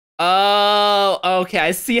Oh, okay.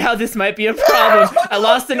 I see how this might be a problem. I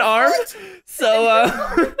lost an arm, so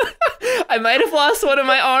I might have lost one of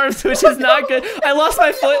my arms, which is not good. I lost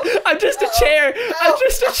my foot. I'm just a chair. I'm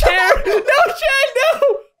just a chair. No, Chad,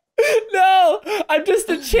 no. No, I'm just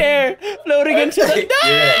a chair floating into the. No!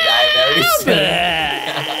 You're gonna die very soon.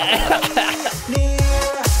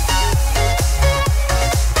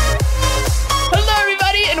 Hello,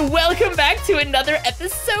 everybody, and welcome back to another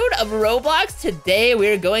episode of Roblox. Today,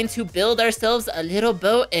 we're going to build ourselves a little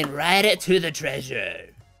boat and ride it to the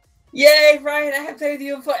treasure. Yay, Ryan! I haven't played with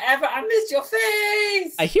you in forever. I missed your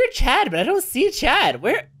face. I hear Chad, but I don't see Chad.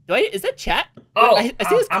 Where do I? Is that Chad? Oh, I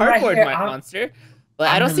see his cardboard monster. But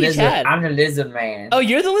I don't see Chad. I'm the lizard man. Oh,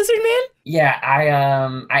 you're the lizard man? Yeah,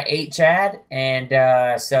 I ate Chad, and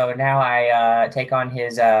so now I take on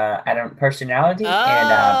his personality. Oh,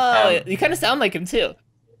 and you kind of sound like him too.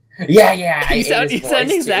 Yeah. You sound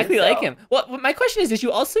exactly like him. Well, my question is, did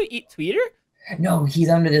you also eat Tweeter? No, he's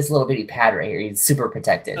under this little bitty pad right here. He's super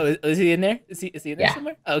protected. Oh, is he in there? Is he in there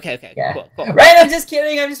somewhere? Oh, okay. Yeah. Cool. Right, I'm just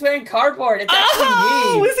kidding. I'm just wearing cardboard. It's actually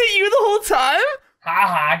me. Was it you the whole time?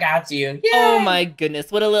 Haha, I got you. Yay. Oh my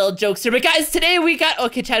goodness, what a little jokester. But guys, today we got...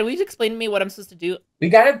 Okay, Chad, will you explain to me what I'm supposed to do? We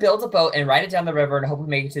gotta build a boat and ride it down the river and hope we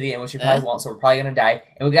make it to the end, which we probably won't, so we're probably gonna die.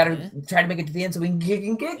 And we gotta try to make it to the end so we can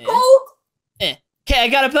get gold. Okay, I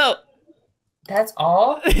got a boat. That's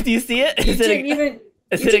all? Do you see it? You didn't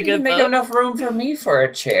even make enough room for me for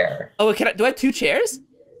a chair. Oh, do I have two chairs?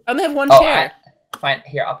 I only have one Oh, chair. Fine,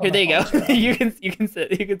 here, I'll put Here, there you go. you can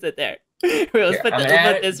sit there. Wait, let's put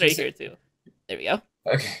this right here too. There we go.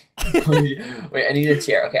 Okay. Wait, I need a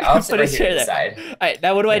chair. Okay, I'll sit right here to the side. All right,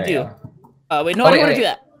 now what do I do? Wait, no, I don't want to do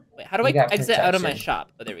that. Wait, how do I exit out of my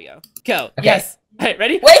shop? Oh, there we go. Go. Okay. Yes. All right,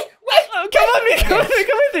 ready? Wait. Oh, come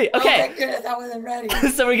with me. Okay. Oh my goodness, I wasn't ready.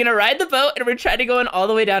 So we're gonna ride the boat and we're trying to go in all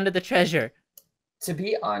the way down to the treasure. To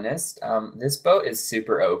be honest, this boat is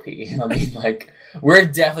super OP. I mean, like, we're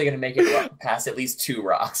definitely gonna make it past at least 2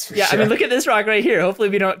 rocks for sure. I mean, look at this rock right here. Hopefully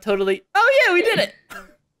we don't totally... Oh yeah, we did it.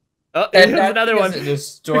 Oh, there goes another one. Here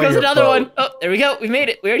goes another one. Oh, there we go. We made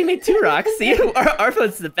it. We already made 2 rocks. See, our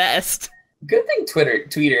boat's the best. Good thing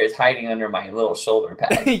Tweeter is hiding under my little shoulder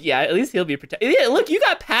pad. Yeah, at least he'll be protected. Yeah, look, you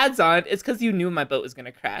got pads on. It's because you knew my boat was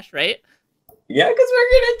gonna crash, right? Yeah, because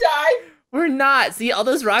we're gonna die. We're not. See, all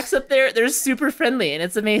those rocks up there, they're super friendly, and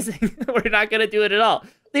it's amazing. We're not gonna do it at all.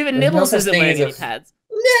 Even Nibbles isn't wearing any pads.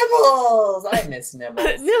 Nibbles! I miss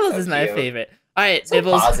Nibbles. Nibbles is my favorite. All right, so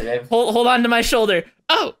Nibbles, positive. hold on to my shoulder.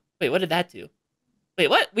 Oh, wait, what did that do? Wait,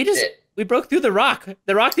 what? We broke through the rock.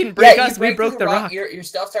 The rock didn't break us. We broke the rock. Your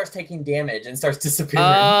stuff starts taking damage and starts disappearing.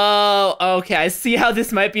 Oh, okay. I see how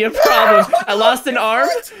this might be a problem. I lost an arm,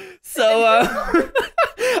 so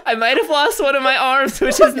I might have lost one of my arms,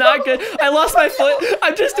 which is not good. I lost my foot.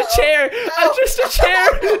 I'm just a chair. I'm just a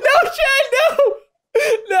chair. No, Chad, no.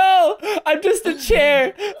 No, I'm just a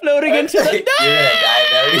chair floating into the. No! You're gonna die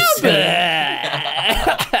very soon.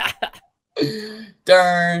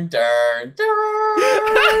 Dun.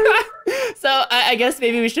 So I guess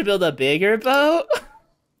maybe we should build a bigger boat.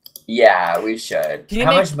 Yeah, we should.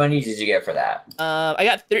 How much money did you get for that? I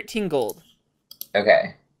got 13 gold.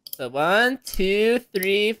 Okay. So 1, 2,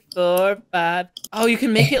 3, 4, 5. Oh, you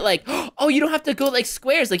can make it like. Oh, you don't have to go like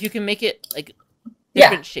squares. Like you can make it like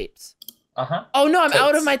different shapes. Oh no, I'm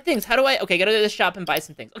out of my things. How do I? Okay, gotta go to the shop and buy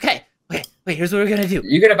some things. Okay. Wait. Here's what we're gonna do.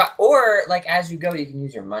 You're gonna buy, or like as you go, you can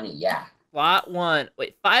use your money. Yeah. Lot 1.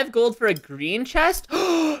 Wait, 5 gold for a green chest?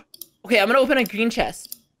 Okay, I'm gonna open a green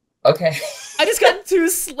chest. Okay. I just got 2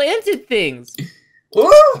 slanted things. Ooh,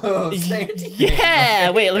 slanty yeah.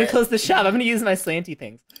 Wait, let me close the shop. I'm gonna use my slanty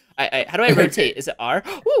things. How do I rotate? Is it R?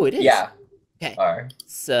 Ooh, it is. Yeah. Okay. R.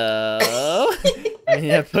 So I'm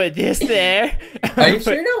gonna put this there. Are you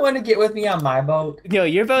sure you don't want to get with me on my boat? No,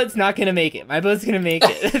 your boat's not gonna make it. My boat's gonna make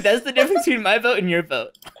it. That's the difference between my boat and your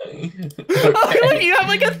boat. Okay. Oh, look, you have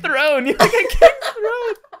like a throne. You have like a king's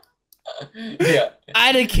throne. Yeah.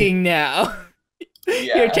 I'm a king now.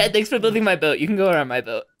 Yeah. Here, Chad, thanks for building my boat. You can go around my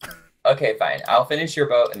boat. Okay, fine. I'll finish your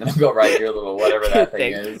boat and then I'll go ride your little whatever that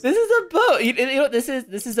thing is. This is a boat. You know what this is?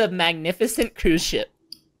 This is a magnificent cruise ship.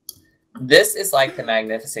 This is like the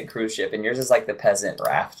magnificent cruise ship, and yours is like the peasant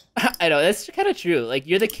raft. I know, that's kind of true. Like,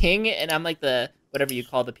 you're the king, and I'm like the, whatever you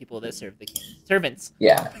call the people that serve the king. Servants.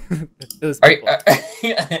 Yeah. Those people.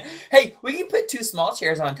 Hey, we can put 2 small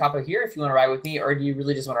chairs on top of here if you want to ride with me, or do you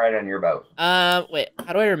really just want to ride on your boat? Wait,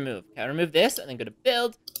 how do I remove? Can I remove this, and then go to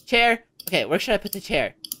build, chair? Okay, where should I put the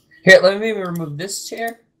chair? Here, let me maybe remove this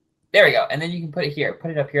chair. There we go, and then you can put it here.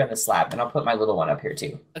 Put it up here on the slab, and I'll put my little one up here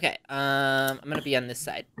too. Okay, I'm gonna be on this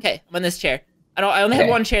side. Okay, I'm on this chair. I only have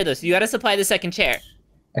 1 chair though, so you gotta supply the 2nd chair.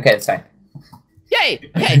 Okay, that's fine.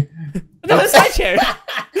 Yay! Okay. No, that's my chair.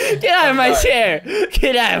 Get out of my chair.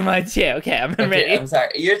 Get out of my chair. Okay, I'm ready. I'm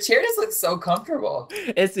sorry. Your chair just looks so comfortable.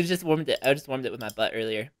 It's just warmed it. I just warmed it with my butt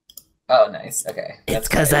earlier. Oh, nice. Okay. It's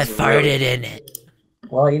because I farted in it.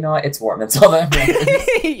 Well, you know what? It's warm. That's all that matters.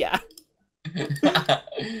 Yeah.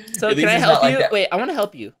 So can I help you? Wait, I want to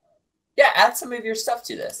help you. Yeah, add some of your stuff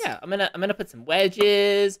to this. Yeah, I'm gonna put some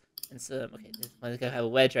wedges and some. Okay, this one's gonna have a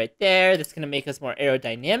wedge right there. That's gonna make us more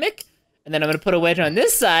aerodynamic. And then I'm gonna put a wedge on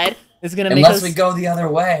this side. It's gonna make us. Unless we go the other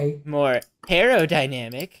way. More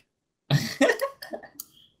aerodynamic.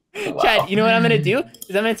 Wow. Chad, you know what I'm gonna do?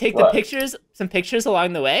 Is I'm gonna take some pictures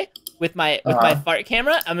along the way with my fart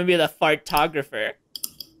camera. I'm gonna be the fartographer.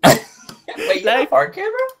 Wait, you have a fart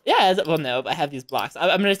camera? Yeah, well, no, but I have these blocks.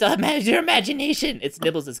 I'm gonna still manage your imagination. It's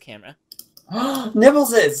Nibbles' camera.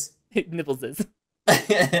 Nibbles'. Nibbles'.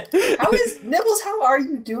 Nibbles, how are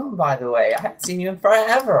you doing, by the way? I haven't seen you in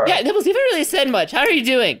forever. Yeah, Nibbles, you haven't really said much. How are you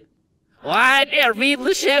doing? Aww.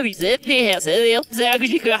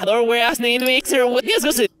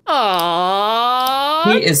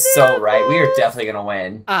 He is so right. We are definitely gonna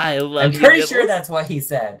win. I'm pretty sure that's what he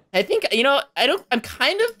said. I think, you know, I'm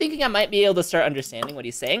kind of thinking I might be able to start understanding what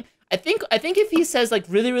he's saying. I think if he says like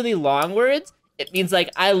really, really long words, it means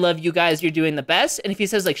like, I love you guys, you're doing the best. And if he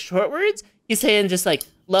says like short words, he's saying just like,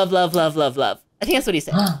 love, love, love, love, love. I think that's what he's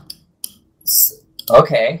saying.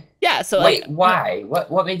 Okay. Yeah, so wait, like, why?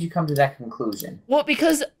 What made you come to that conclusion? Well,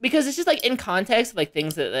 because it's just like in context of like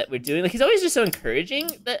things that we're doing. Like he's always just so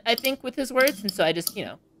encouraging that I think with his words, and so I just, you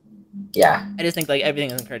know. Yeah. I just think like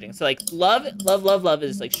everything is encouraging. So like love, love, love, love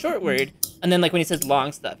is like short word, and then like when he says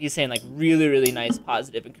long stuff, he's saying like really, really nice,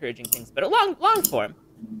 positive, encouraging things, but a long form.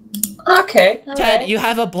 Okay. Ted, you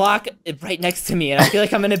have a block right next to me, and I feel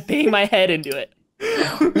like I'm gonna bang my head into it.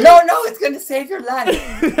 No, it's gonna save your life.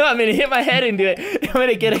 I'm gonna hit my head into it. I'm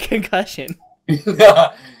gonna get a concussion.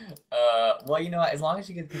 Well, you know what? As long as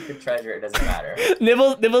you get the treasure, it doesn't matter.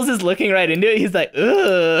 Nibbles is looking right into it. He's like,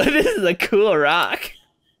 "Ugh, this is a cool rock.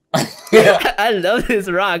 I love this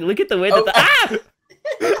rock. Look at the way that ah!"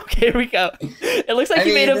 Okay, here we go. It looks like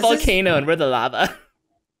you made a volcano, and we're the lava.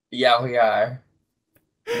 Yeah, we are.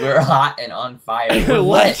 We're hot and on fire.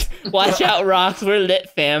 Watch out, rocks. We're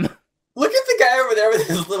lit, fam. Look at the guy over there with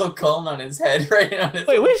his little cone on his head, right on his.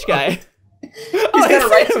 Wait, which guy? He's got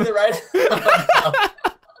it right to the right.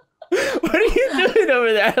 What are you doing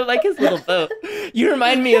over there? I like his little boat. You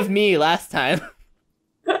remind me of me last time.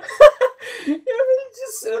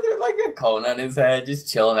 Just sitting there like a cone on his head,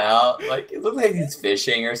 just chilling out. Like it looks like he's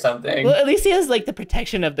fishing or something. Well, at least he has like the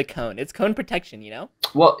protection of the cone. It's cone protection, you know?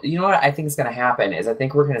 Well, you know what I think is gonna happen is I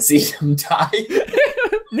think we're gonna see him die.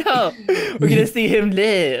 No, we're gonna see him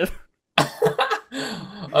live.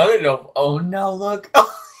 I don't know. Oh no, look.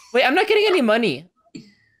 Wait, I'm not getting any money.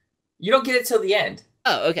 You don't get it till the end.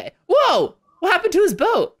 Oh, okay. Whoa! What happened to his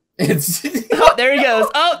boat? It's oh, there he goes.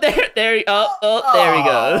 Oh, there he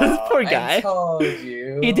goes. Poor guy. I told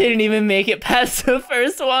you. He didn't even make it past the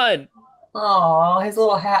first one. Oh, his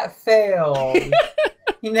little hat failed.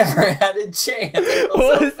 He never had a chance.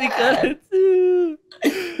 What was he gonna do?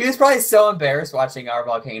 He was probably so embarrassed watching our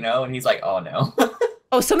volcano, and he's like, "Oh no."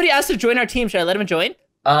 Oh, somebody asked to join our team. Should I let him join?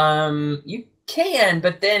 You can,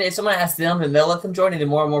 but then if someone asks them, then they'll let them join, and then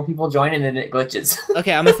more and more people join, and then it glitches.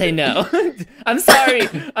 Okay, I'm gonna say no. I'm sorry.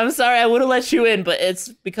 I would have let you in, but it's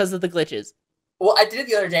because of the glitches. Well, I did it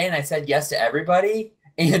the other day, and I said yes to everybody,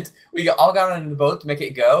 and we all got on the boat to make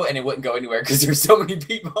it go, and it wouldn't go anywhere because there's so many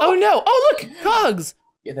people. Oh no! Oh look, cogs.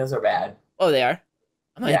 Yeah, those are bad. Oh, they are.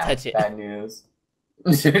 I'm gonna touch it. Bad news.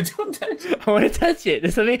 Don't touch it. I want to touch it. I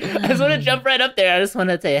just want to jump right up there. I just want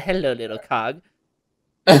to say hello, little cog.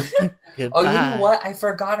 Oh, you know what? I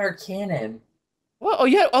forgot our cannon. What? Oh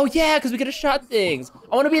yeah, because we could have shot things.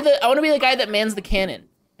 I want to be the guy that mans the cannon. Can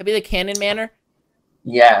I be the cannon manner?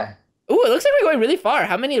 Yeah. Ooh, it looks like we're going really far.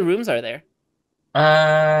 How many rooms are there?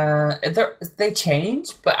 They change,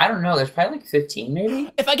 but I don't know. There's probably like 15,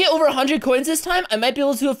 maybe. If I get over 100 coins this time, I might be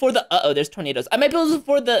able to afford the. There's tornadoes. I might be able to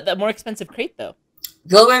afford the more expensive crate though.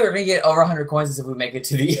 The only way we're gonna get over 100 coins is if we make it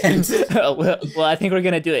to the end. well, I think we're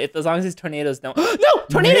gonna do it as long as these tornadoes don't. No,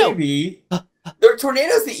 tornado! Maybe. The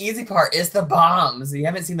tornado's the easy part. It's the bombs. You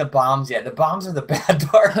haven't seen the bombs yet. The bombs are the bad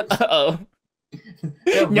part. Uh-oh.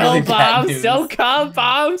 No bombs. Don't come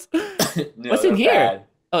bombs. No, what's in here? Bad.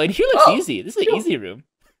 Oh, and here looks easy. This is an easy room.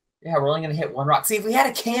 Yeah, we're only gonna hit one rock. See, if we had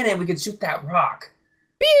a cannon, we could shoot that rock.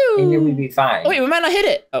 Pew! And then we'd be fine. Oh wait, we might not hit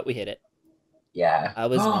it. Oh, we hit it. Yeah. I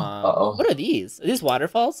was wrong. What are these? Are these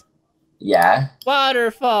waterfalls? Yeah.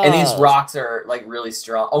 Waterfalls. And these rocks are like really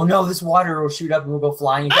strong. Oh no, this water will shoot up and we'll go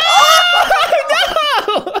flying. No!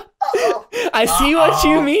 I see what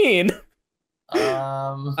you mean.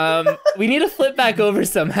 We need to flip back over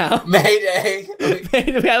somehow. Mayday.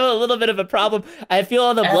 We have a little bit of a problem. I feel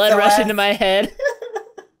all the blood rush into my head.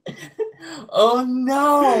 Oh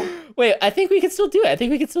no! Wait, I think we can still do it. I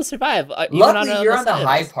think we can still survive. Luckily, you're on the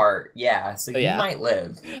high part. Yeah, so you might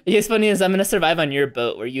live. What's funny is I'm gonna survive on your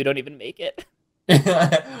boat where you don't even make it.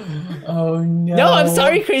 Oh no! No, I'm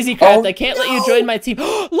sorry, Crazy Craft. I can't let you join my team.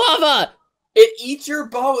 Lava! It eats your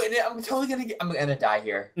boat, and I'm totally gonna die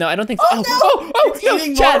here. No, I don't think so. No! No,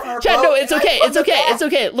 Chad, no, it's okay, it's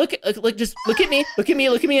okay. Look, just look at me, look at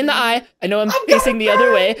me in the eye. I know I'm facing the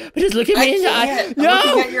other way, but just look at me in the eye. No, I'm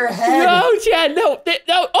looking at your head. No, Chad, no.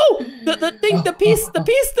 Oh, the thing, the piece.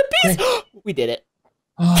 We did it.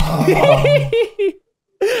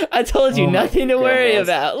 I told you, nothing to worry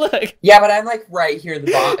about. Look. Yeah, but I'm like right here.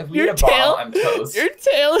 The bomb. If we need a bomb, I'm toast. Your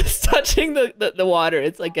tail is touching the water.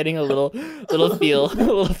 It's like getting a little feel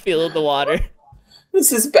of the water.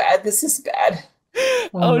 This is bad. This is bad.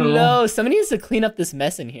 Oh no! Somebody needs to clean up this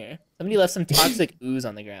mess in here. Somebody left some toxic ooze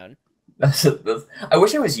on the ground. I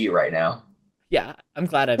wish I was you right now. Yeah, I'm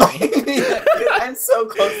glad I'm me. I'm so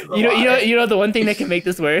close to the water. You know the one thing that can make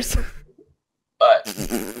this worse. But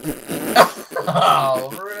oh,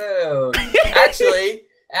 rude.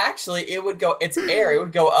 Actually, it would go. It's air. It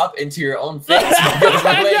would go up into your own face because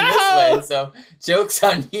we're laying this way. So, joke's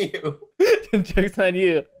on you. Joke's on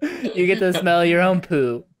you. You get to smell your own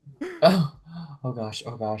poo. Oh gosh.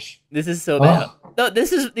 Oh gosh. This is so bad. No,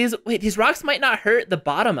 these rocks might not hurt the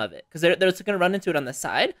bottom of it because they're just gonna run into it on the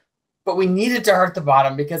side. But we needed to hurt the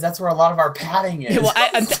bottom because that's where a lot of our padding is. Well,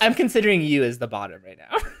 I'm considering you as the bottom right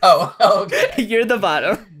now. Oh, okay. You're the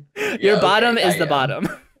bottom. Your bottom is the bottom.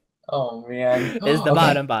 Oh man. Is the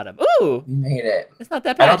bottom. Ooh. You made it. It's not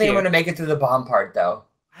that bad. I don't think I'm gonna make it through the bomb part though.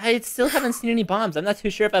 I still haven't seen any bombs. I'm not too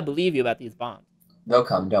sure if I believe you about these bombs. They'll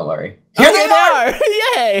come, don't worry. Here they are!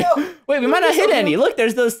 Yay! No. Wait, we might not hit any. Look,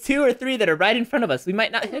 there's those 2 or 3 that are right in front of us. We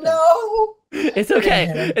might not hit them. No! It's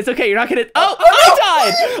okay. It's okay. You're not gonna. Oh, I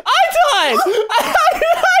died! I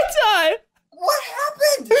died! What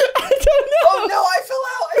happened? I don't know. Oh no, I fell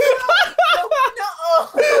out.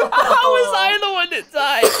 No. How was I the one that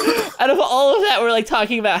died? Out of all of that, we're like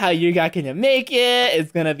talking about how you're not gonna make it.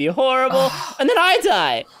 It's gonna be horrible, and then I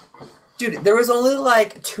die. Dude, there was only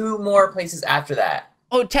like 2 more places after that.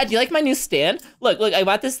 Oh, Chad, do you like my new stand? Look, I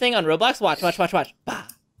bought this thing on Roblox. Watch. Bah.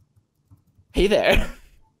 Hey there.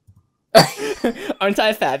 Aren't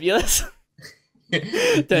I fabulous?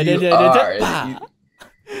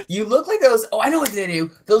 You look like those. Oh, I know what they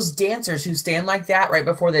do. Those dancers who stand like that right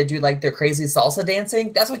before they do like their crazy salsa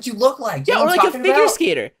dancing. That's what you look like. You know or what like I'm a figure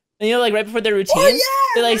skater. And you know, like right before their routine,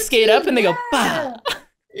 they like skate up and they go bah.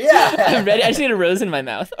 Yeah. I'm ready. I just need a rose in my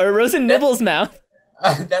mouth, or a rose in Nibble's mouth.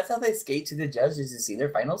 That's how they skate to the judges to see their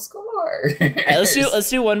final score. All right, let's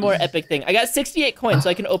do one more epic thing. I got 68 coins, so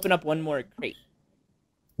I can open up one more crate.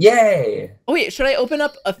 Yay! Oh wait, should I open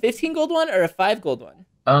up a 15 gold one or a 5 gold one?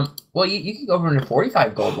 Well, you can go over into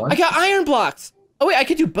 45 gold one. I got iron blocks. Oh wait, I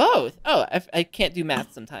could do both. Oh, I can't do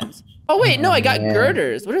math sometimes. Oh wait, no, I got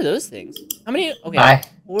girders. What are those things? How many? Okay,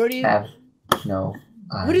 40. No.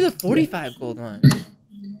 What are the 45 gold ones?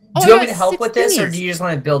 Do you want me to help with this, or do you just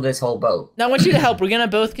want to build this whole boat? No, I want you to help. We're gonna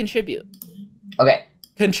both contribute. Okay.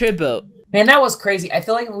 Contribute. Man, that was crazy. I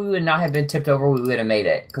feel like if we would not have been tipped over, we would have made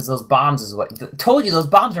it. Because those bombs is what... Told you, those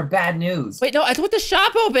bombs are bad news. Wait, no, I thought the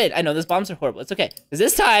shop opened. I know, those bombs are horrible. It's okay. Because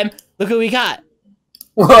this time, look what we got.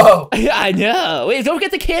 Whoa. I know. Wait, don't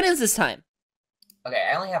forget the cannons this time. Okay,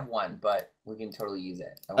 I only have one, but we can totally use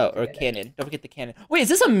it. Oh, or cannon. Don't forget the cannon. Wait, is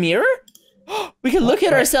this a mirror? We can look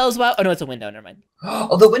at ourselves while... Oh, no, it's a window. Never mind.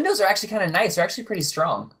 Oh, the windows are actually kind of nice. They're actually pretty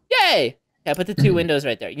strong. Yay! Yeah, put the 2 windows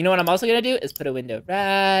right there. You know what I'm also going to do? Is put a window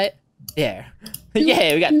right there.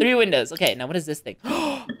 Yay, we got 3 windows. Okay, now what is this thing?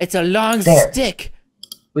 It's a long stick.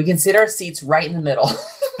 We can sit our seats right in the middle.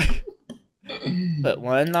 Put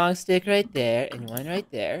 1 long stick right there and 1 right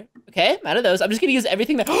there. Okay, I'm out of those. I'm just going to use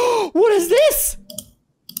everything that... What is this?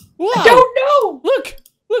 Wow. I don't know. Look.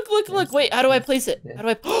 Wait, how do I place it? How do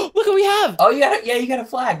I... Look what we have. Oh, you got a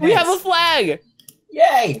flag. We have a flag.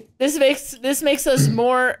 Yay. This makes us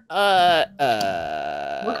more, Look at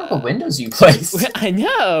the windows you placed. I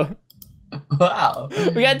know. Wow.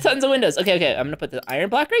 We got tons of windows. Okay, I'm gonna put the iron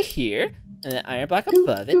block right here, and the iron block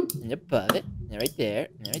above it, and above it, and right there,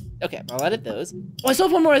 and right... Okay, I'll add those. Oh, I still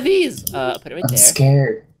have 1 more of these. Put it right there. I'm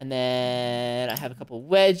scared. And then I have a couple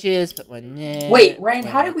wedges, put 1 there. Wait, Ryan,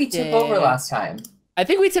 how did we tip over last time? I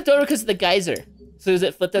think we tipped over because of the geyser. So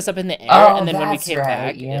it flipped us up in the air, and then when we came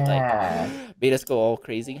back, it like made us go all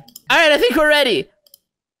crazy. All right, I think we're ready.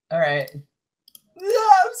 All right.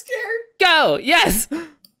 I'm scared. Go! Yes.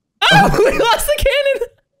 Oh, we lost the cannon.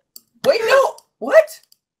 Wait, no. What?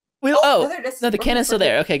 Oh, there it is. no, the cannon's still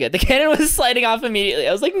there. Okay, good. The cannon was sliding off immediately.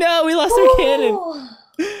 I was like, no, we lost our cannon.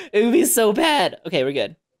 It would be so bad. Okay, we're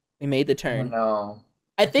good. We made the turn. Oh, no.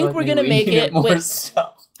 I think we're gonna make it. More Wait,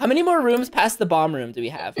 stuff. how many more rooms past the bomb room do we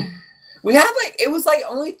have? We have like, it was like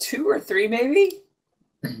only 2 or 3 maybe.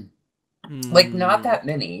 Like not that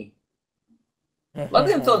many.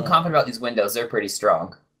 Luckily I'm feeling confident about these windows. They're pretty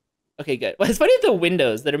strong. Okay, good. Well, it's funny if the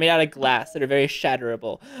windows that are made out of glass that are very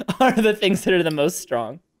shatterable are the things that are the most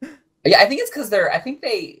strong. Yeah, I think it's because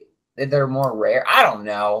they're more rare. I don't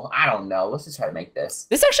know. Let's just try to make this.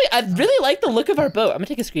 This actually, I really like the look of our boat. I'm gonna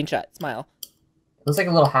take a screenshot. Smile. It looks like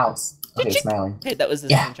a little house. Okay, smiling. Hey, that was the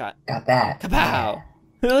Yeah, screenshot. got that. Kapow!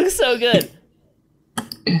 It looks so good.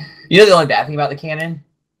 You know the only bad thing about the cannon?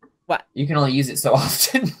 What? You can only use it so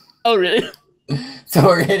often. Oh, really? So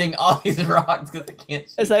we're hitting all these rocks because I can't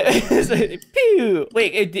shoot. It's like, pew!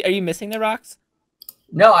 Wait, are you missing the rocks?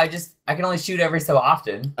 No, I can only shoot every so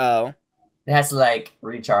often. Oh. It has to like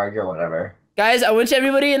recharge or whatever. Guys, I want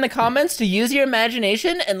everybody in the comments to use your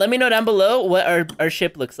imagination and let me know down below what our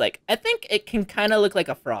ship looks like. I think it can kind of look like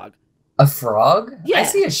a frog. A frog? Yeah. I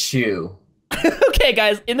see a shoe. Okay,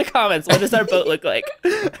 guys, in the comments, what does our boat look like?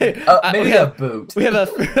 Maybe a boot. We have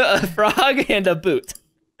a frog and a boot.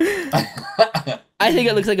 I think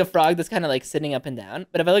it looks like a frog that's kind of like sitting up and down.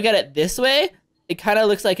 But if I look at it this way, it kind of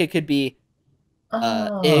looks like it could be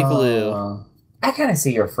igloo. I kind of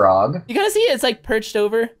see your frog. You kind of see it. It's like perched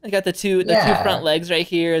over. I got the two front legs right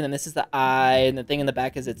here, and then this is the eye, and the thing in the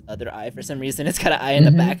back is its other eye. For some reason, it's got an eye in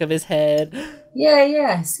the back of his head.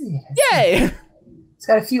 Yeah, I see it. Yay! It's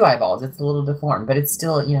got a few eyeballs. It's a little deformed, but it's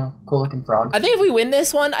still, cool looking frog. I think if we win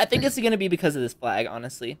this one, I think it's going to be because of this flag,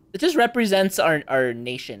 honestly. It just represents our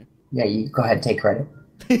nation. Yeah, you go ahead and take credit.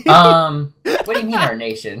 What do you mean our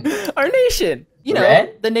nation? Our nation. You know,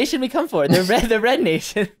 red? The nation we come for. The red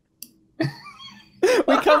nation.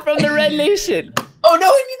 We come from the red nation. Oh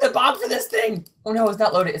no, we need the bomb for this thing. Oh no, it's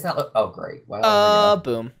not loaded. It's not loaded. Oh great. Wow.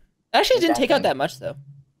 Boom. Actually, it didn't take out that much though.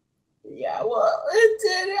 Yeah, well, it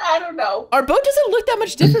did. I don't know. Our boat doesn't look that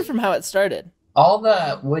much different from how it started. All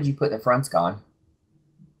the wood you put in the front's gone.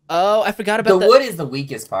 Oh, I forgot about the wood is the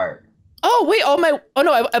weakest part. Oh wait, oh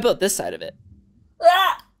no, I built this side of it.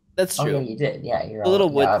 Ah! That's true. Oh yeah, you did. Yeah, you're a little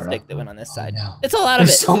wood yeah, stick that went on this side. No. It's a lot of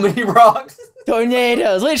There's it. So many rocks.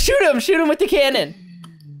 Tornadoes. Wait, shoot him with the cannon.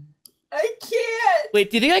 I can't.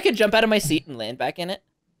 Wait, do you think I could jump out of my seat and land back in it?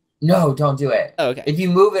 No, don't do it. Oh, okay. If you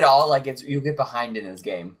move it all, like you get behind in this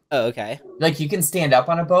game. Oh, okay. Like you can stand up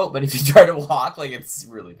on a boat, but if you try to walk, like it's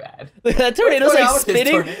really bad. That tornado's like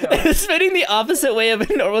spinning the opposite way of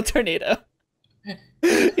a normal tornado.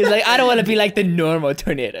 He's like, I don't want to be like the normal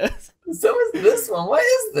tornadoes. So is this one. What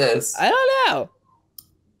is this? I don't know.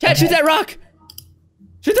 Chad, shoot that rock.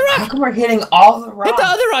 Shoot the rock. How come we're hitting all the rocks? Hit the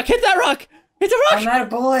other rock. Hit that rock. Hit the rock. I'm out of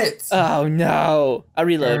bullets. Oh no. I'll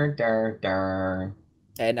reload.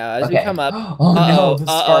 Okay, now as we come up. Oh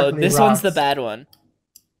no. This one's the bad one.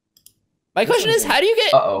 My question is, how do you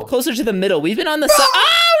get closer to the middle? We've been on the side.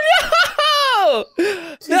 Oh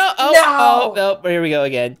no! No! Here we go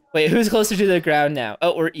again. Wait, who's closer to the ground now?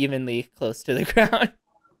 Oh, we're evenly close to the ground.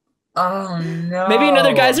 Oh no! Maybe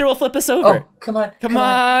another geyser will flip us over. Oh, come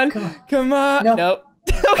on! No. Nope.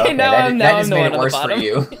 Okay, now I'm the one on the bottom. For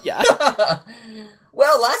you. Yeah.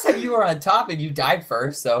 Well, last time you were on top and you died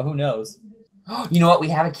first, so who knows? You know what? We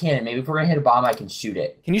have a cannon. Maybe if we're gonna hit a bomb, I can shoot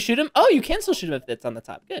it. Can you shoot him? Oh, you can still shoot him if it's on the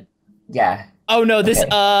top. Good. Yeah. Oh no, this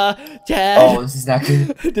Dad. Oh, this is not good.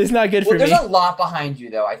 This is not good for me. There's a lot behind you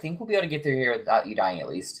though. I think we'll be able to get through here without you dying at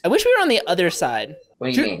least. I wish we were on the other side.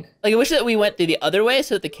 What do you mean? Like I wish that we went through the other way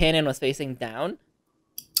so that the cannon was facing down.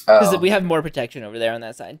 Because we have more protection over there on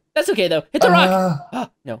that side. That's okay though. Hit the rock. Oh,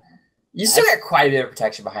 no. You still got quite a bit of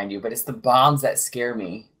protection behind you, but it's the bombs that scare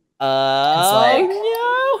me.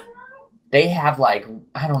 No. They have like,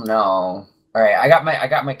 I don't know. All right, I got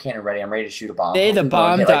my cannon ready. I'm ready to shoot a bomb.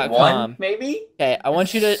 Thebomb.com. Like one, maybe. Okay, I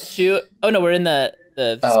want you to shoot. Oh no, we're in the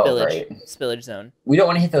spillage zone. We don't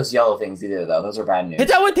want to hit those yellow things either, though. Those are bad news. Hit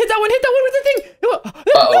that one with the thing. No.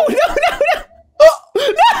 Oh no!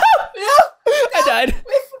 I died.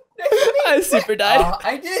 I super died.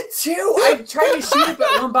 I did too. I tried to shoot it,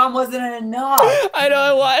 but one bomb wasn't enough. I know.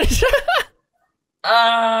 I watched.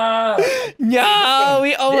 No,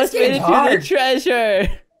 we almost made it to the treasure.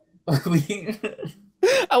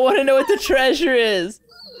 I want to know what the treasure is.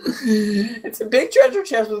 It's a big treasure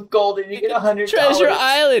chest with gold, and you get $100. Treasure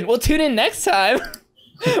Island. We'll tune in next time.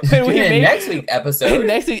 Tune in next week's episode.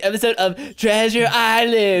 Next week's episode of Treasure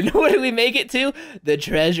Island. What did we make it to? The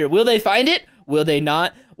treasure. Will they find it? Will they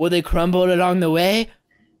not? Will they crumble along the way?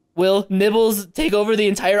 Will Nibbles take over the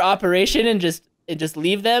entire operation and just and just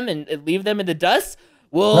leave them and leave them in the dust?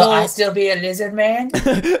 Will I still be a lizard man?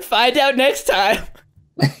 Find out next time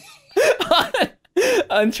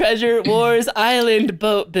on Treasure Wars Island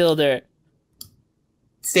Boat Builder.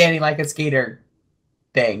 Standing like a skater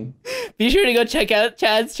thing. Be sure to go check out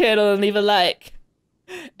Chad's channel and leave a like.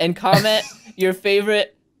 And comment your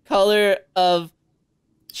favorite color of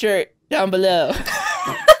shirt down below.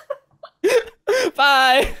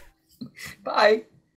 Bye. Bye.